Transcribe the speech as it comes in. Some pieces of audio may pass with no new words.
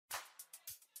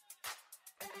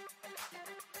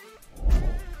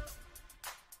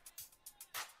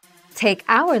Take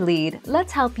our lead,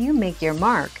 let's help you make your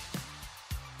mark.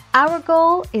 Our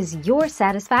goal is your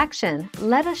satisfaction.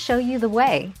 Let us show you the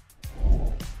way.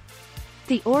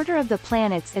 The order of the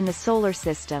planets in the solar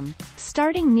system,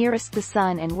 starting nearest the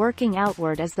Sun and working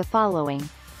outward, is the following: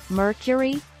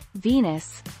 Mercury,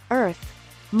 Venus, Earth,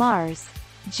 Mars,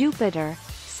 Jupiter,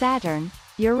 Saturn,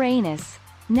 Uranus,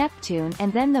 Neptune,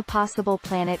 and then the possible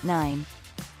planet 9.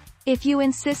 If you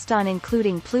insist on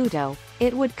including Pluto,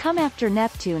 it would come after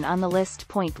Neptune on the list.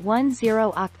 10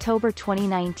 October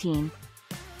 2019.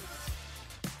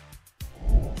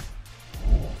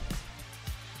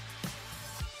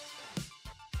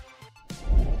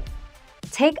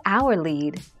 Take our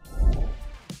lead.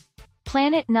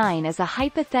 Planet 9 is a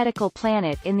hypothetical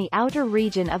planet in the outer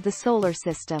region of the solar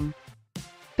system.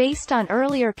 Based on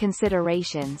earlier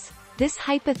considerations, this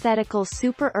hypothetical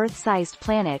super-Earth-sized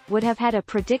planet would have had a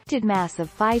predicted mass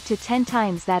of 5 to 10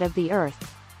 times that of the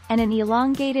Earth, and an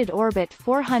elongated orbit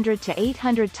 400 to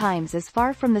 800 times as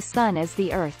far from the Sun as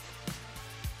the Earth.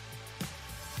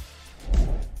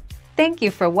 Thank you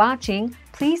for watching.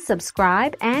 Please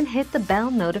subscribe and hit the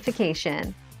bell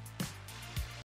notification.